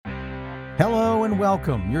Hello and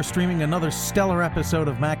welcome. You're streaming another stellar episode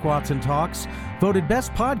of Mac Watson Talks, voted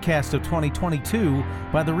best podcast of 2022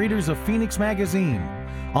 by the readers of Phoenix Magazine.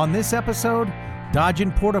 On this episode,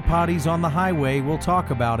 dodging porta potties on the highway, we'll talk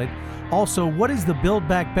about it. Also, what does the Build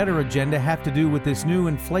Back Better agenda have to do with this new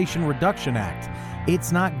Inflation Reduction Act?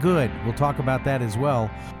 It's not good. We'll talk about that as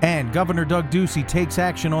well. And Governor Doug Ducey takes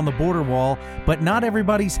action on the border wall, but not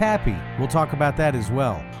everybody's happy. We'll talk about that as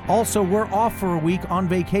well. Also, we're off for a week on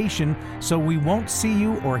vacation, so we won't see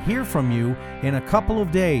you or hear from you in a couple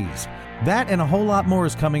of days. That and a whole lot more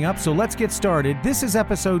is coming up, so let's get started. This is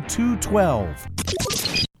episode 212.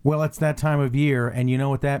 Well, it's that time of year, and you know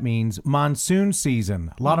what that means. Monsoon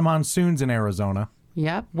season. A lot of monsoons in Arizona.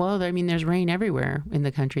 Yep. Well, I mean, there's rain everywhere in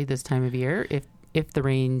the country this time of year. If the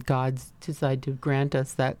rain gods decide to grant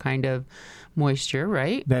us that kind of moisture,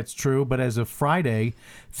 right? That's true, but as of Friday,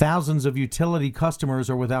 thousands of utility customers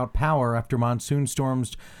are without power after monsoon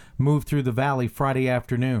storms moved through the valley Friday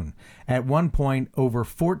afternoon. At one point, over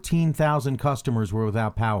 14,000 customers were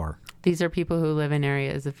without power. These are people who live in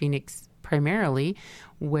areas of Phoenix primarily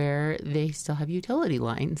where they still have utility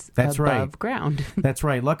lines above ground. That's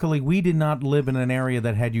right. Luckily, we did not live in an area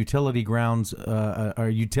that had utility grounds or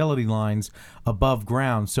utility lines above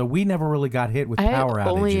ground, so we never really got hit with power outages. I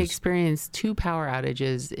only experienced 2 power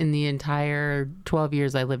outages in the entire 12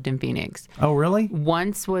 years I lived in Phoenix. Oh, really?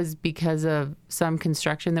 Once was because of some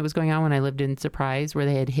construction that was going on when I lived in Surprise, where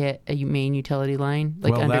they had hit a main utility line,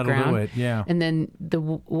 like underground. That'll do it, yeah. And then the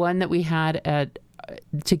one that we had at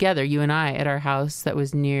together, you and I, at our house that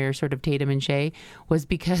was near sort of Tatum and Shea, was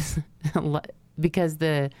because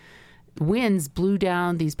the winds blew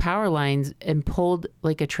down these power lines and pulled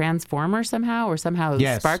like a transformer somehow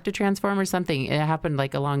sparked a transformer, something. It happened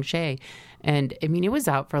like along Shea. And I mean, it was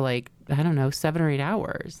out for like, I don't know, 7 or 8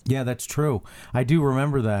 hours. Yeah, that's true. I do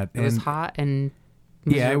remember that. It was hot and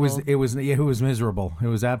miserable. Yeah, it was miserable. It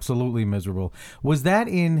was absolutely miserable. Was that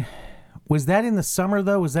in the summer,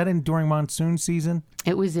 though? Was that during monsoon season?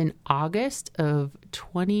 It was in August of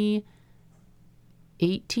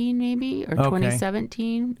 2018, maybe, or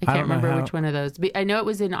 2017. I can't remember which one of those. But I know it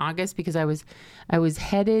was in August because I was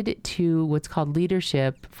headed to what's called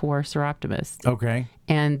leadership for Seroptimus. Okay.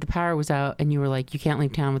 And the power was out, and you were like, you can't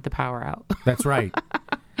leave town with the power out. That's right.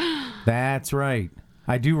 That's right.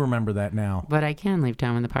 I do remember that now. But I can leave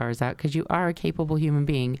town when the power is out because you are a capable human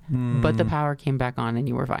being. But the power came back on and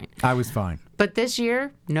you were fine. I was fine. But this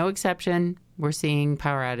year, no exception, we're seeing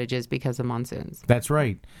power outages because of monsoons. That's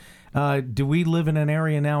right. Do we live in an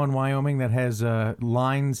area now in Wyoming that has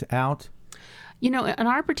lines out? You know, in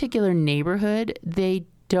our particular neighborhood, they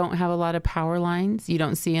don't have a lot of power lines. You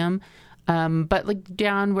don't see them. But like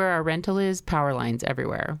down where our rental is, power lines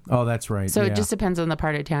everywhere. Oh, that's right. So It just depends on the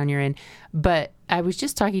part of town you're in. But I was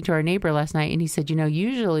just talking to our neighbor last night, and he said, you know,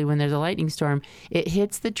 usually when there's a lightning storm, it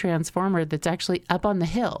hits the transformer that's actually up on the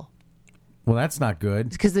hill. Well, that's not good.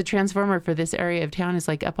 Because the transformer for this area of town is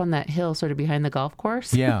like up on that hill, sort of behind the golf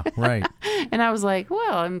course. Yeah, right. And I was like,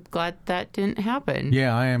 well, I'm glad that didn't happen.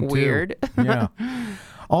 Yeah, I am Weird. too. Yeah.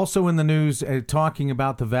 Also in the news, talking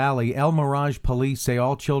about the Valley, El Mirage police say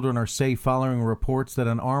all children are safe following reports that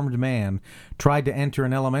an armed man tried to enter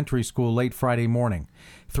an elementary school late Friday morning.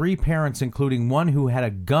 3 parents, including one who had a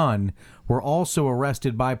gun, were also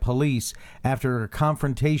arrested by police after a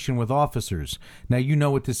confrontation with officers. Now, you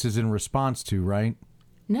know what this is in response to, right?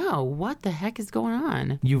 No, what the heck is going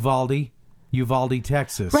on? Uvalde,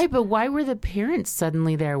 Texas. Right, but why were the parents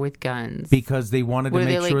suddenly there with guns? Because they wanted to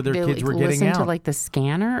make sure their kids were getting out. To like the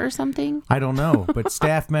scanner or something? I don't know, but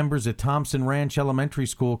staff members at Thompson Ranch Elementary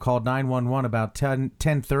School called 911 about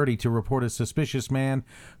 10:30 to report a suspicious man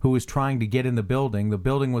who was trying to get in the building. The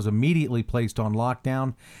building was immediately placed on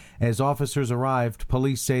lockdown. As officers arrived,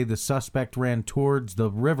 police say the suspect ran towards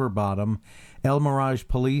the river bottom. El Mirage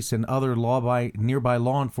Police and other nearby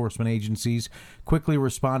law enforcement agencies quickly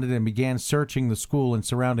responded and began searching the school and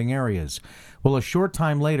surrounding areas. Well, a short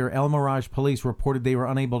time later, El Mirage Police reported they were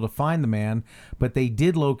unable to find the man, but they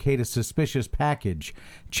did locate a suspicious package.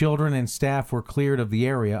 Children and staff were cleared of the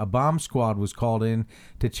area. A bomb squad was called in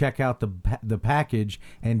to check out the package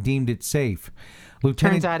and deemed it safe.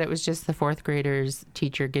 Turns out it was just the 4th grader's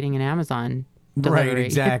teacher getting an Amazon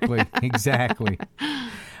delivery. Right, exactly.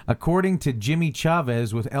 According to Jimmy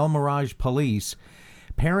Chavez with El Mirage Police,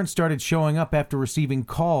 parents started showing up after receiving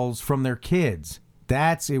calls from their kids.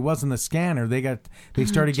 It wasn't the scanner. They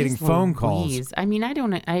started getting phone calls. I mean, I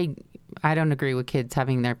don't agree with kids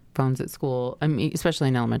having their phones at school. I mean, especially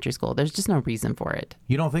in elementary school. There's just no reason for it.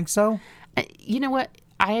 You don't think so? You know what?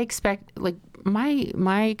 I expect, like,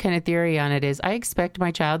 my kind of theory on it is I expect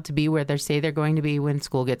my child to be where they say they're going to be when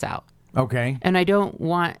school gets out. Okay. And I don't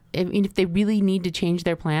want, I mean, if they really need to change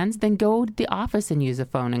their plans, then go to the office and use a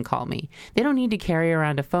phone and call me. They don't need to carry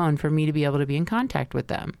around a phone for me to be able to be in contact with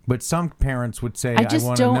them. But some parents would say, I I just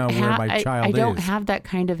want to don't know where my child I don't is. have that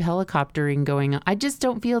kind of helicoptering going on. I just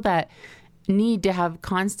don't feel that need to have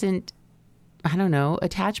constant, I don't know,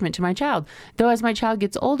 attachment to my child. Though as my child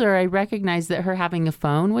gets older, I recognize that her having a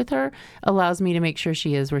phone with her allows me to make sure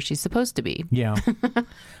she is where she's supposed to be. Yeah.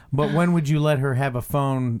 But when would you let her have a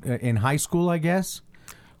phone? In high school, I guess?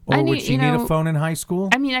 Or would she need a phone in high school?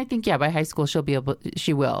 I mean, I think, yeah, by high school she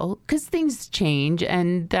will, because things change,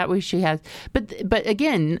 and that way she has. But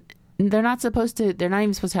again, they're not even supposed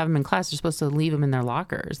to have them in class. They're supposed to leave them in their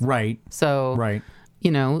lockers. Right. So, right.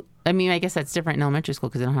 I mean, I guess that's different in elementary school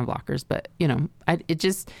because they don't have lockers. But, you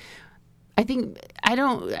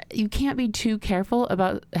can't be too careful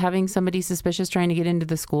about having somebody suspicious trying to get into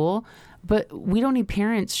the school. But we don't need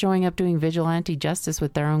parents showing up doing vigilante justice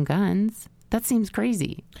with their own guns. That seems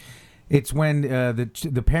crazy. It's when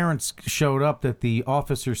the parents showed up that the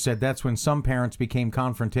officer said that's when some parents became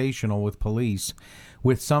confrontational with police,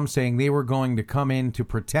 with some saying they were going to come in to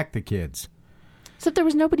protect the kids. So there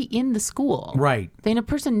was nobody in the school. Right. Then a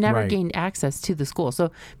person never gained access to the school.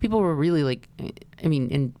 So people were really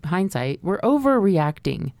in hindsight, we're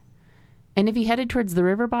overreacting. And if he headed towards the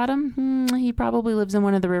river bottom, he probably lives in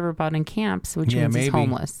one of the river bottom camps, which means he's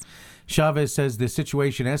homeless. Chavez says the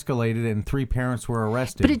situation escalated and 3 parents were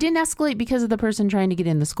arrested. But it didn't escalate because of the person trying to get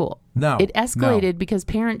in the school. No. It escalated because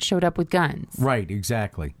parents showed up with guns. Right,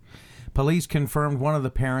 exactly. Police confirmed one of the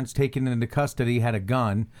parents taken into custody had a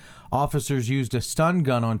gun. Officers used a stun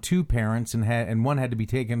gun on 2 parents and one had to be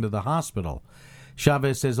taken to the hospital.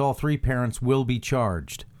 Chavez says all 3 parents will be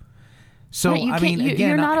charged. So, right,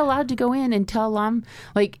 you're not allowed to go in and tell and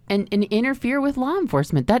interfere with law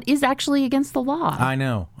enforcement. That is actually against the law. I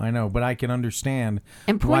know, but I can understand.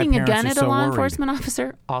 And pointing why a gun at a law worried. enforcement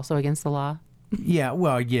officer, also against the law. Yeah,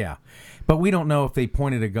 well, yeah. But we don't know if they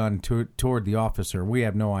pointed a gun toward the officer. We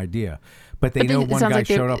have no idea. But they know one guy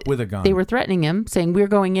showed up with a gun. They were threatening him, saying, we're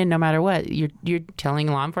going in no matter what. You're telling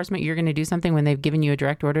law enforcement you're going to do something when they've given you a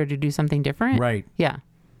direct order to do something different? Right. Yeah.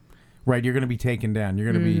 Right, you're going to be taken down.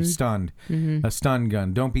 You're going to be stunned. Mm-hmm. A stun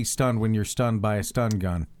gun. Don't be stunned when you're stunned by a stun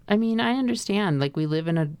gun. I mean, I understand. We live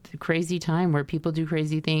in a crazy time where people do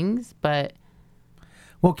crazy things, but...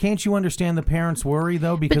 Well, can't you understand the parents' worry,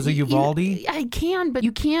 though, because of Uvalde? I can, but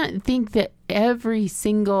you can't think that every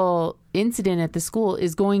single incident at the school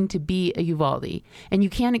is going to be a Uvalde. And you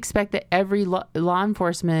can't expect that every law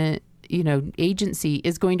enforcement, agency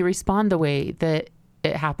is going to respond the way that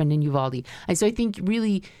it happened in Uvalde. So I think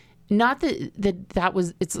really... Not that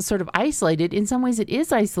was, it's sort of isolated. In some ways it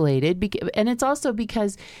is isolated. And it's also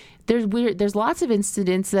because there's lots of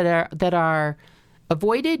incidents that are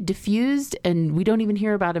avoided, diffused, and we don't even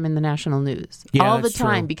hear about them in the national news all the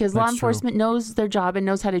time because law enforcement knows their job and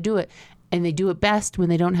knows how to do it. And they do it best when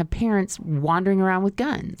they don't have parents wandering around with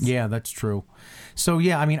guns. Yeah, that's true. So,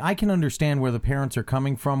 yeah, I mean, I can understand where the parents are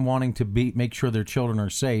coming from, wanting to make sure their children are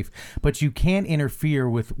safe. But you can't interfere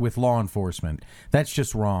with law enforcement. That's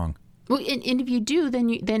just wrong. Well, and if you do,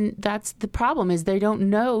 then that's the problem is they don't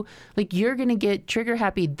know. You're going to get trigger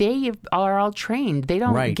happy. They are all trained. They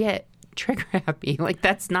don't get trigger happy.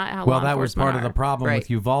 That's not how law enforcement that was part of the problem with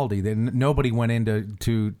Uvalde. Then nobody went in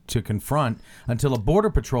to confront until a Border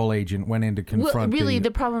Patrol agent went in to confront. Really,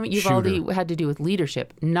 the problem at Uvalde shooter. had to do with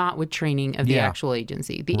leadership, not with training of the actual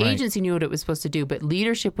agency. The agency knew what it was supposed to do, but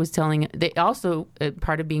leadership was telling. They also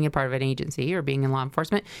part of being a part of an agency or being in law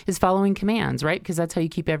enforcement is following commands, right? Because that's how you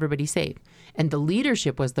keep everybody safe. And the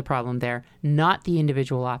leadership was the problem there, not the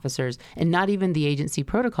individual officers, and not even the agency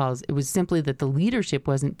protocols. It was simply that the leadership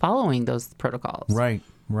wasn't following those protocols. Right.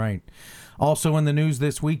 Also in the news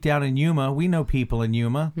this week down in Yuma, we know people in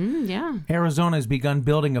Yuma. Yeah. Arizona has begun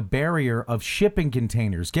building a barrier of shipping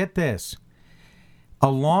containers. Get this.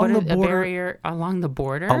 Along the border. A barrier along the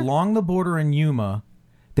border? Along the border in Yuma,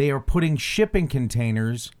 they are putting shipping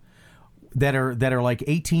containers that are like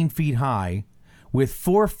 18 feet high with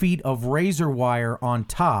 4 feet of razor wire on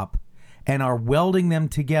top and are welding them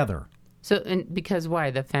together. So, because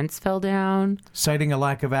why? The fence fell down? Citing a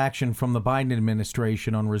lack of action from the Biden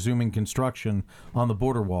administration on resuming construction on the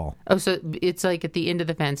border wall. Oh, so it's like at the end of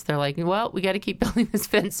the fence, they're like, well, we got to keep building this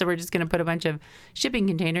fence, so we're just going to put a bunch of shipping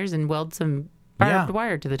containers and weld some barbed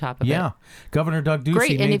wire to the top of it. Yeah. Governor Doug Ducey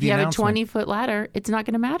Great, made and if the you have a announcement. 20-foot ladder, it's not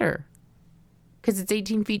going to matter. Because it's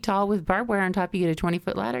 18 feet tall with barbed wire on top. You get a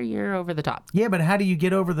 20-foot ladder, you're over the top. Yeah, but how do you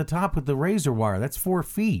get over the top with the razor wire? That's 4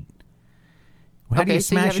 feet. How do you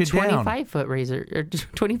smash it down? So you have a 25-foot razor or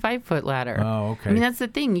 25-foot ladder. Oh, okay. I mean, that's the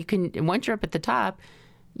thing. You can once you're up at the top,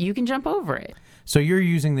 you can jump over it. So you're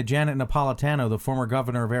using the Janet Napolitano, the former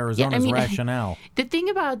governor of Arizona's rationale. The thing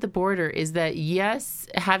about the border is that, yes,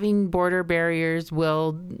 having border barriers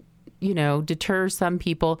will, deter some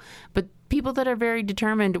people, but people that are very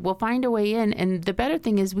determined will find a way in. And the better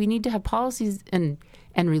thing is we need to have policies and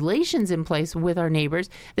relations in place with our neighbors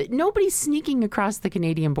that nobody's sneaking across the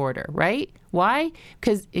Canadian border, right? Why?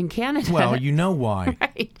 Because in Canada... Well, you know why.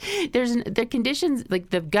 Right. The conditions, like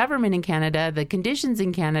the government in Canada, the conditions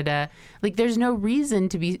in Canada, like there's no reason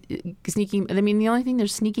to be sneaking. I mean, the only thing they're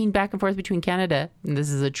sneaking back and forth between Canada, and this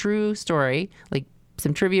is a true story, like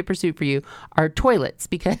some trivia pursuit for you, are toilets.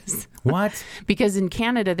 Because... What? Because in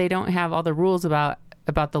Canada, they don't have all the rules about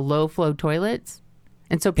the low flow toilets.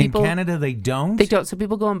 And so people... In Canada, they don't? They don't. So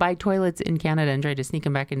people go and buy toilets in Canada and try to sneak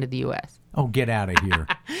them back into the U.S. Oh, get out of here.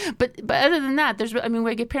 But other than that,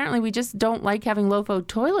 apparently we just don't like having low-flow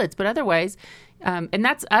toilets. But otherwise, and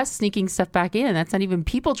that's us sneaking stuff back in. That's not even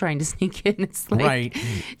people trying to sneak in. It's like, right.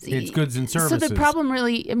 It's goods and services. So the problem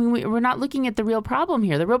really, we're not looking at the real problem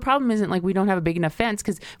here. The real problem isn't like we don't have a big enough fence,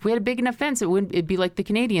 because if we had a big enough fence, it'd be like the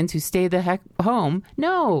Canadians who stay the heck home.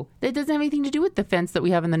 No, that doesn't have anything to do with the fence that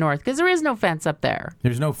we have in the north, because there is no fence up there.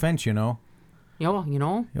 There's no fence, Oh,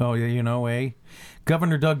 Oh, yeah, eh?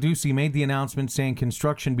 Governor Doug Ducey made the announcement saying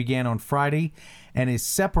construction began on Friday and is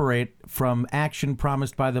separate from action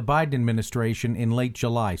promised by the Biden administration in late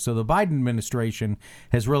July. So the Biden administration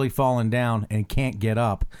has really fallen down and can't get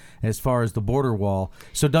up as far as the border wall.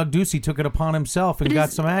 So Doug Ducey took it upon himself and got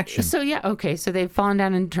some action. So, yeah, okay. So they've fallen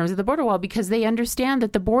down in terms of the border wall because they understand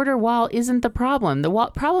that the border wall isn't the problem.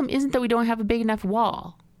 The problem isn't that we don't have a big enough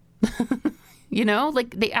wall.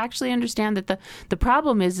 Like they actually understand that the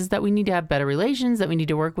problem is that we need to have better relations, that we need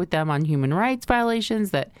to work with them on human rights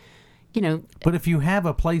violations, that, But if you have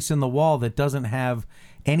a place in the wall that doesn't have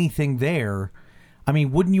anything there,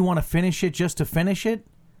 wouldn't you want to finish it just to finish it?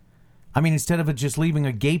 Instead of it just leaving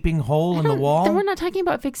a gaping hole in the wall? We're not talking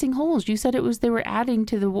about fixing holes. You said they were adding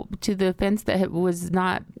to the fence that was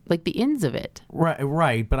not like the ends of it.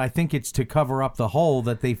 Right. But I think it's to cover up the hole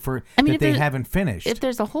that they haven't finished. If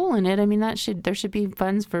there's a hole in it, there should be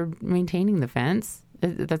funds for maintaining the fence.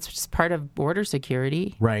 That's just part of border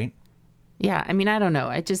security. Right. Yeah. I don't know.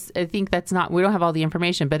 I think that's not. We don't have all the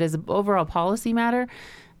information, but as an overall policy matter,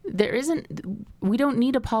 we don't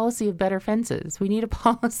need a policy of better fences. We need a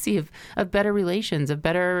policy of better relations, of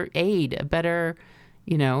better aid, a better,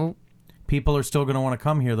 People are still going to want to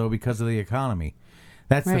come here, though, because of the economy.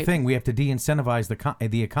 That's right. The thing. We have to de-incentivize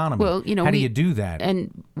the economy. Well, how do you do that?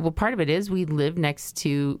 And, part of it is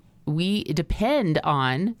we depend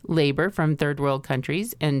on labor from third world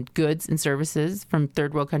countries and goods and services from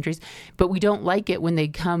third world countries, but we don't like it when they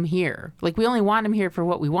come here. Like we only want them here for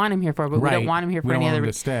what we want them here for, but we don't want them here for any other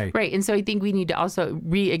reason. Stay. Right. And so I think we need to also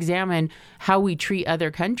re-examine how we treat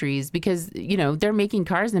other countries because, they're making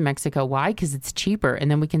cars in Mexico. Why? Because it's cheaper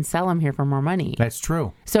and then we can sell them here for more money. That's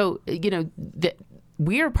true. So,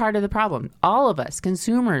 we are part of the problem. All of us,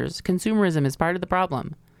 consumerism is part of the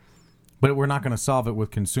problem. But we're not going to solve it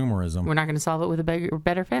with consumerism. We're not going to solve it with a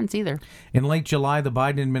better fence either. In late July, the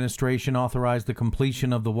Biden administration authorized the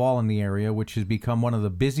completion of the wall in the area, which has become one of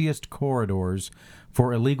the busiest corridors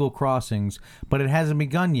for illegal crossings, but it hasn't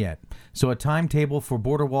begun yet. So a timetable for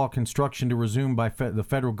border wall construction to resume by the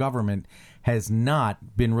federal government has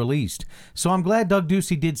not been released. So I'm glad Doug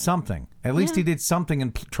Ducey did something. At least he did something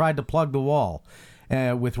and tried to plug the wall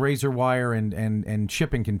with razor wire and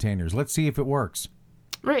shipping containers. Let's see if it works.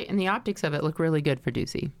 Right, and the optics of it look really good for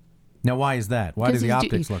Ducey. Now, why is that? Why do the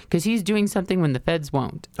optics look? Because he's doing something when the feds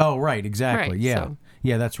won't. Oh, right, exactly. Right,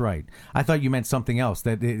 yeah, that's right. I thought you meant something else,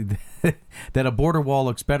 that that a border wall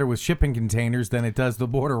looks better with shipping containers than it does the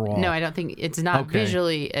border wall. No, I don't think it's not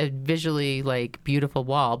visually like beautiful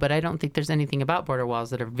wall, but I don't think there's anything about border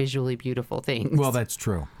walls that are visually beautiful things. Well, that's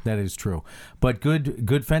true. That is true. But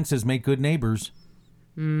good fences make good neighbors.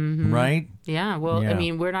 Mm-hmm. Right? Yeah, well,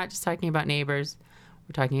 yeah. We're not just talking about neighbors.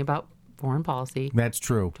 We're talking about foreign policy. That's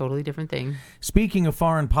true. Totally different thing. Speaking of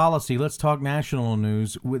foreign policy, let's talk national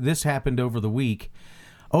news. This happened over the week.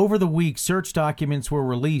 Over the week, search documents were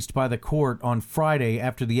released by the court on Friday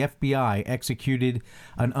after the FBI executed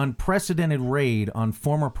an unprecedented raid on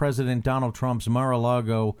former President Donald Trump's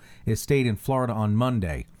Mar-a-Lago estate in Florida on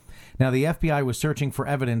Monday. Now, the FBI was searching for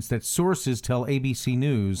evidence that sources tell ABC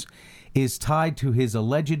News is tied to his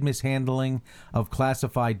alleged mishandling of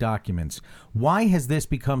classified documents. Why has this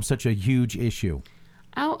become such a huge issue?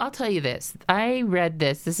 I'll tell you this. I read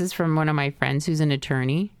this. This is from one of my friends who's an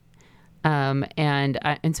attorney. And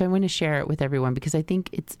so I want to share it with everyone because I think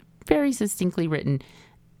it's very succinctly written.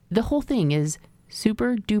 The whole thing is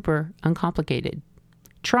super duper uncomplicated.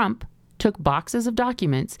 Trump took boxes of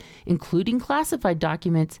documents, including classified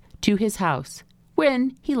documents, to his house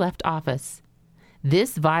when he left office.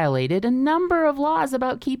 This violated a number of laws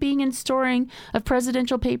about keeping and storing of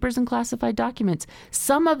presidential papers and classified documents.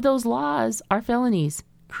 Some of those laws are felonies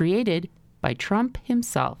created by Trump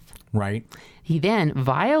himself. Right. He then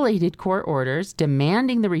violated court orders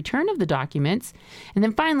demanding the return of the documents. And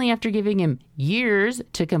then finally, after giving him years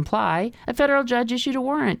to comply, a federal judge issued a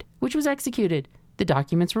warrant, which was executed. The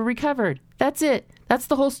documents were recovered. That's it. That's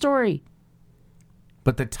the whole story.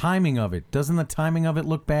 But the timing of it, doesn't the timing of it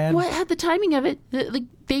look bad? What had the timing of it?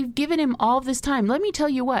 They've given him all of this time. Let me tell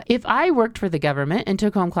you what. If I worked for the government and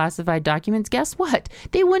took home classified documents, guess what?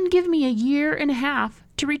 They wouldn't give me a year and a half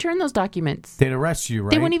to return those documents. They'd arrest you,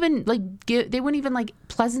 right? They wouldn't even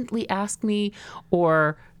pleasantly ask me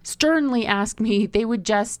or sternly ask me. They would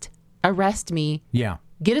just arrest me. Yeah.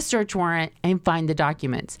 Get a search warrant and find the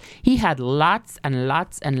documents. He had lots and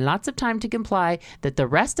lots and lots of time to comply that the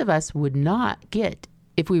rest of us would not get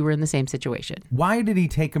if we were in the same situation. Why did he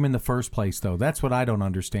take them in the first place, though? That's what I don't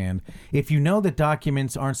understand. If you know that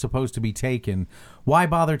documents aren't supposed to be taken, why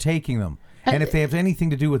bother taking them? And if they have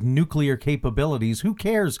anything to do with nuclear capabilities, who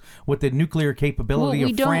cares what the nuclear capability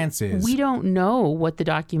of France is? We don't know what the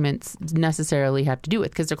documents necessarily have to do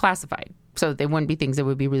with because they're classified. So they wouldn't be things that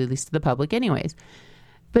would be released to the public anyways.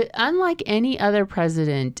 But unlike any other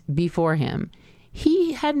president before him,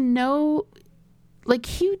 he had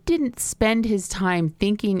he didn't spend his time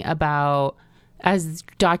thinking about, as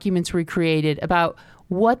documents were created, about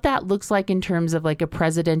what that looks like in terms of like a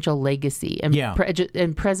presidential legacy and,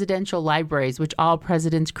 and presidential libraries, which all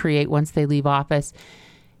presidents create once they leave office.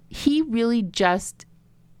 He really just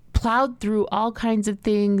plowed through all kinds of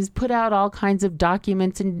things, put out all kinds of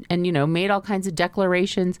documents and made all kinds of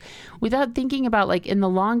declarations without thinking about, like, in the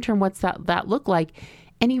long term, what's that look like.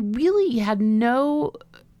 And he really had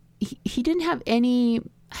he didn't have any,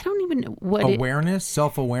 I don't even know what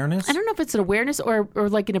self-awareness. I don't know if it's an awareness or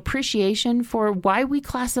like an appreciation for why we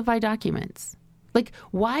classify documents. Like,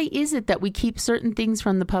 why is it that we keep certain things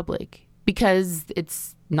from the public? Because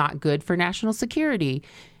it's not good for national security.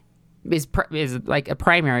 Is like a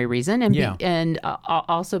primary reason, and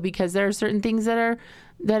also because there are certain things that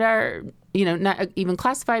are not even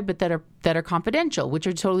classified, but that are confidential, which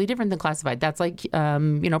are totally different than classified. That's like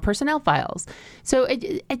personnel files. So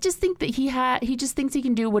I just think that he just thinks he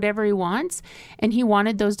can do whatever he wants, and he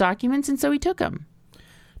wanted those documents, and so he took them.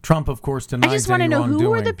 Trump, of course, denies any wrongdoing. I just want to know, who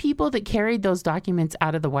were the people that carried those documents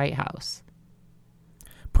out of the White House?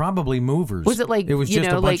 Probably movers. Was it like it was just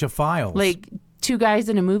a bunch of files? Like two guys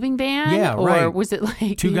in a moving van? Yeah, right. Or was it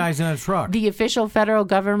like two guys in a truck? The official federal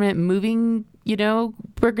government moving,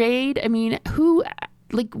 brigade? I mean, who,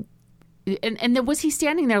 like, and then was he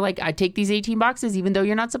standing there like, I take these 18 boxes even though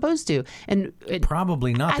you're not supposed to? And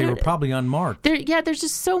probably not. They were probably unmarked. There's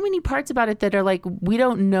just so many parts about it that are like, we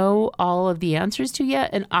don't know all of the answers to yet.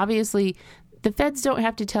 And obviously, the feds don't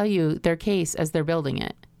have to tell you their case as they're building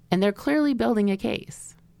it. And they're clearly building a case.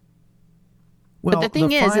 Well, but the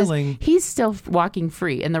thing is he's still walking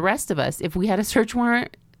free. And the rest of us, if we had a search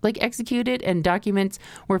warrant executed and documents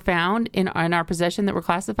were found in our possession that were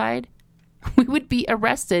classified, we would be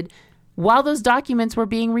arrested while those documents were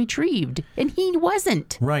being retrieved. And he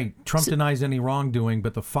wasn't. Right. Trump denies any wrongdoing,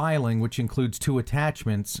 but the filing, which includes 2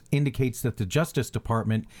 attachments, indicates that the Justice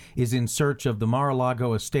Department is in search of the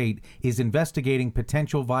Mar-a-Lago estate, is investigating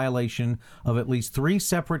potential violation of at least 3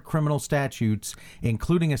 separate criminal statutes,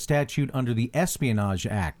 including a statute under the Espionage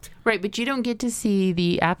Act. Right, but you don't get to see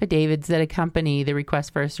the affidavits that accompany the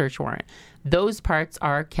request for a search warrant. Those parts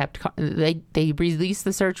are kept, they release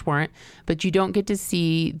the search warrant, but you don't get to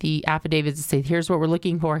see the affidavits that say, here's what we're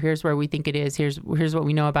looking for, here's where we think it is, here's what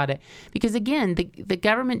we know about it. Because again, the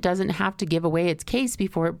government doesn't have to give away its case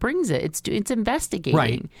before it brings it. It's investigating.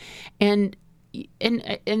 Right. And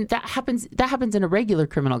that happens in a regular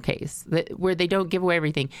criminal case where they don't give away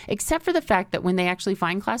everything, except for the fact that when they actually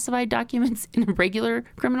find classified documents in a regular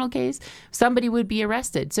criminal case, somebody would be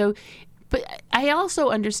arrested. So, but I also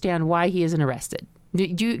understand why he isn't arrested. Do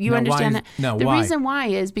you understand that? No, the why? reason why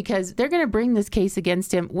is because they're going to bring this case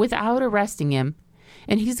against him without arresting him,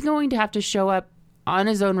 and he's going to have to show up on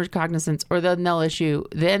his own recognizance, or then they'll issue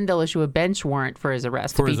a bench warrant for his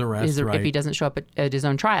arrest. Right. If he doesn't show up at his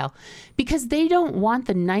own trial, because they don't want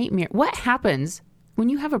the nightmare. What happens when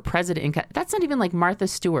you have a president? That's not even like Martha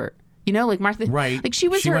Stewart. Like Martha, right? Like she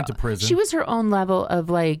went to prison. She was her own level of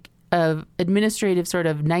administrative sort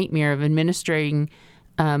of nightmare of administering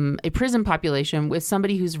a prison population with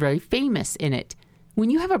somebody who's very famous in it. When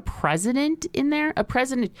you have a president in there, a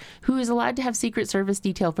president who is allowed to have Secret Service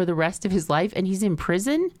detail for the rest of his life, and he's in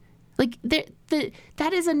prison, Like,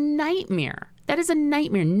 that is a nightmare. That is a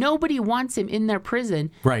nightmare. Nobody wants him in their prison,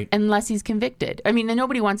 right, unless he's convicted. I mean,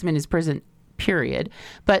 nobody wants him in his prison, period.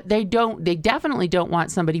 But they definitely don't want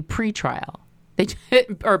somebody pre-trial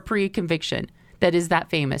or pre-conviction that is that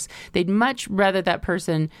famous. They'd much rather that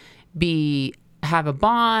person have a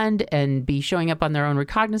bond and be showing up on their own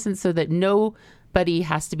recognizance so that nobody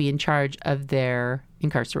has to be in charge of their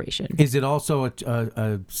incarceration. Is it also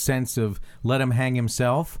a sense of let him hang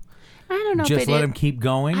himself? I don't know. Just let him keep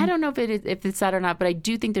going. I don't know if it's that or not, but I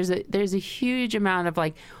do think there's a huge amount of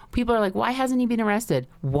like people are like, why hasn't he been arrested?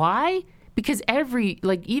 Why? Because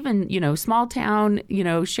even small town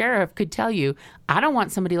sheriff could tell you, I don't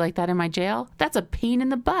want somebody like that in my jail. That's a pain in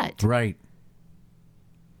the butt. Right.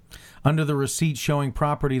 Under the receipt showing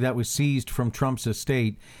property that was seized from Trump's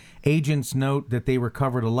estate, agents note that they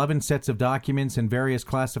recovered 11 sets of documents in various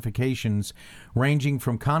classifications, ranging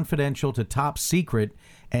from confidential to top secret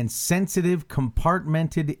and sensitive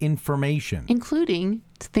compartmented information, including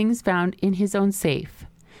things found in his own safe.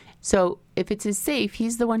 So if it's his safe,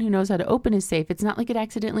 he's the one who knows how to open his safe. It's not like it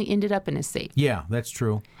accidentally ended up in his safe. Yeah, that's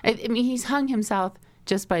true. I mean, he's hung himself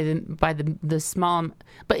just by the small,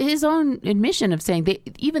 but his own admission of saying they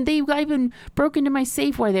even broke into my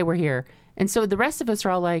safe while they were here. And so the rest of us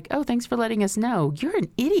are all like, oh, thanks for letting us know. You're an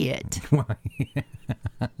idiot.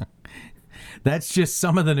 That's just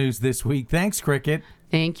some of the news this week. Thanks, Cricket.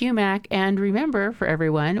 Thank you, Mac. And remember, for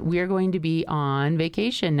everyone, we are going to be on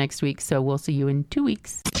vacation next week, so we'll see you in 2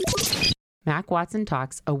 weeks. Mac Watson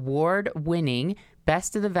Talks award-winning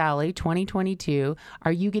Best of the Valley 2022.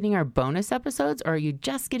 Are you getting our bonus episodes, or are you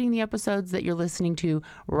just getting the episodes that you're listening to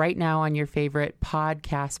right now on your favorite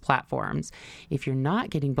podcast platforms? If you're not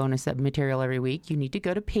getting bonus material every week, you need to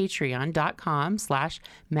go to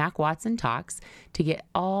patreon.com/MacWatsonTalks to get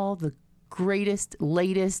all the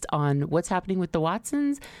latest on what's happening with the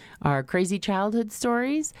Watsons, our crazy childhood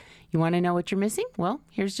stories. You want to know what you're missing? Well,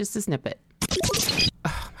 here's just a snippet.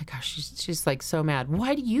 Oh my gosh, she's like so mad.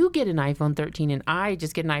 Why do you get an iPhone 13 and I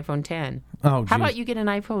just get an iPhone 10? Oh, how about you get an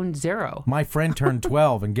iPhone 0? My friend turned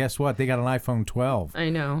 12, and guess what? They got an iPhone 12. I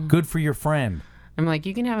know. Good for your friend. I'm like,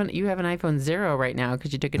 you have an iPhone 0 right now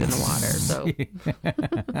because you took it in the water. So,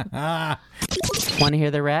 want to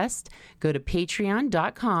hear the rest? Go to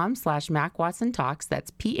patreon.com/MacWatsonTalks.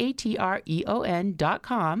 That's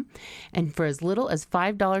patreon.com. And for as little as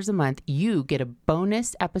 $5 a month, you get a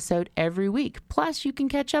bonus episode every week. Plus, you can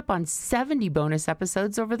catch up on 70 bonus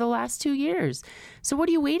episodes over the last 2 years. So what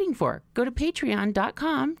are you waiting for? Go to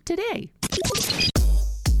patreon.com today.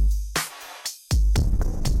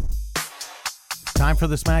 Time for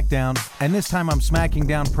the smackdown, and this time I'm smacking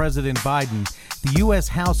down President Biden. The U.S.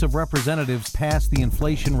 House of Representatives passed the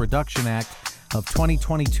Inflation Reduction Act of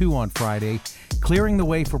 2022 on Friday, clearing the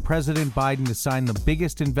way for President Biden to sign the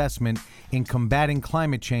biggest investment in combating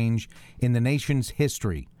climate change in the nation's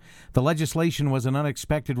history. The legislation was an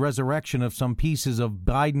unexpected resurrection of some pieces of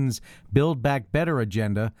Biden's Build Back Better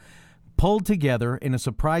agenda, pulled together in a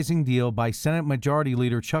surprising deal by Senate Majority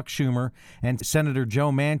Leader Chuck Schumer and Senator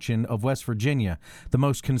Joe Manchin of West Virginia, the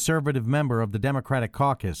most conservative member of the Democratic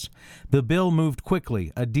caucus. The bill moved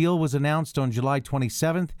quickly. A deal was announced on July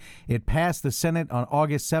 27th. It passed the Senate on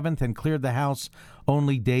August 7th and cleared the House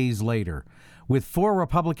only days later. With 4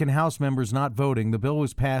 Republican House members not voting, the bill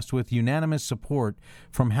was passed with unanimous support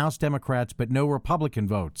from House Democrats but no Republican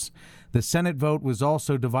votes. The Senate vote was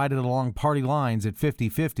also divided along party lines at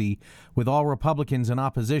 50-50, with all Republicans in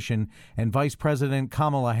opposition and Vice President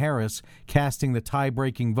Kamala Harris casting the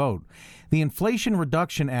tie-breaking vote. The Inflation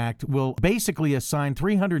Reduction Act will basically assign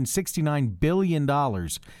 $369 billion,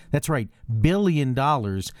 that's right, billion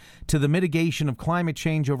dollars, to the mitigation of climate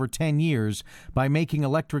change over 10 years by making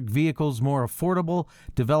electric vehicles more affordable,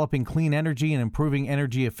 developing clean energy, and improving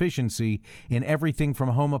energy efficiency in everything from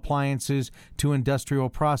home appliances to industrial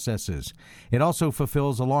processes. It also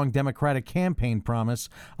fulfills a long Democratic campaign promise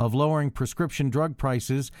of lowering prescription drug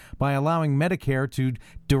prices by allowing Medicare to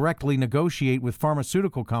directly negotiate with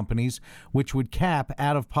pharmaceutical companies, which would cap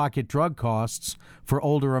out-of-pocket drug costs for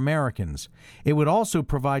older Americans. It would also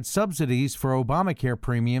provide subsidies for Obamacare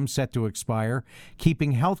premiums set to expire,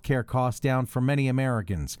 keeping health care costs down for many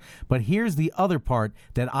Americans. But here's the other part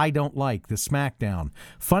that I don't like, the smackdown.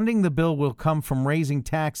 Funding the bill will come from raising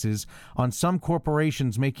taxes on some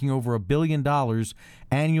corporations making over $1 billion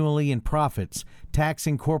annually in profits,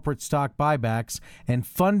 taxing corporate stock buybacks, and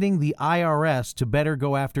funding the IRS to better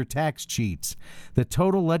go after tax cheats. The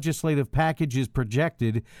total legislative package is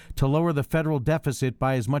projected to lower the federal deficit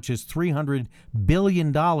by as much as $300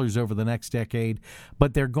 billion over the next decade,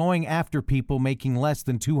 but they're going after people making less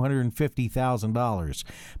than $250,000.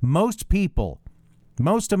 Most people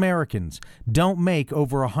Most Americans don't make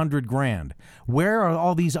over $100,000. Where are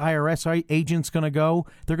all these IRS agents going to go?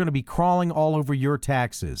 They're going to be crawling all over your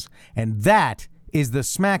taxes. And that is the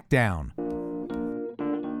smackdown.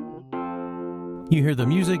 You hear the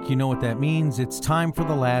music, you know what that means. It's time for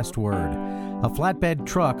the last word. A flatbed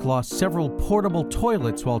truck lost several portable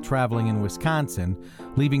toilets while traveling in Wisconsin,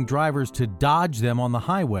 leaving drivers to dodge them on the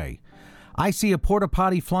highway. I see a porta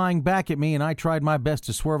potty flying back at me, and I tried my best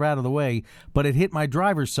to swerve out of the way, but it hit my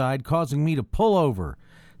driver's side, causing me to pull over.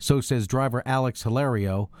 So says driver Alex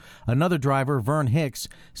Hilario. Another driver, Vern Hicks,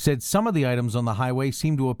 said some of the items on the highway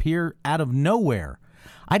seemed to appear out of nowhere.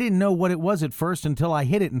 I didn't know what it was at first until I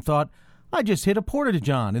hit it and thought, I just hit a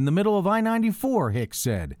porta-john in the middle of I-94, Hicks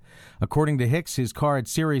said. According to Hicks, his car had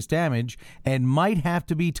serious damage and might have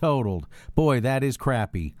to be totaled. Boy, that is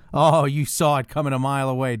crappy. Oh, you saw it coming a mile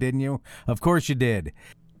away, didn't you? Of course you did.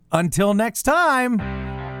 Until next time.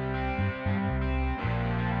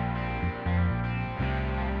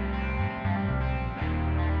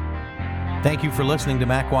 Thank you for listening to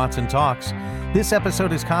Mac Watson Talks. This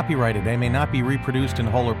episode is copyrighted and may not be reproduced in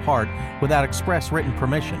whole or part without express written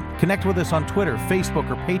permission. Connect with us on Twitter, Facebook,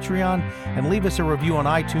 or Patreon, and leave us a review on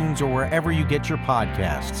iTunes or wherever you get your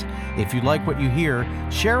podcasts. If you like what you hear,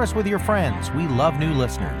 share us with your friends. We love new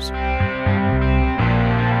listeners.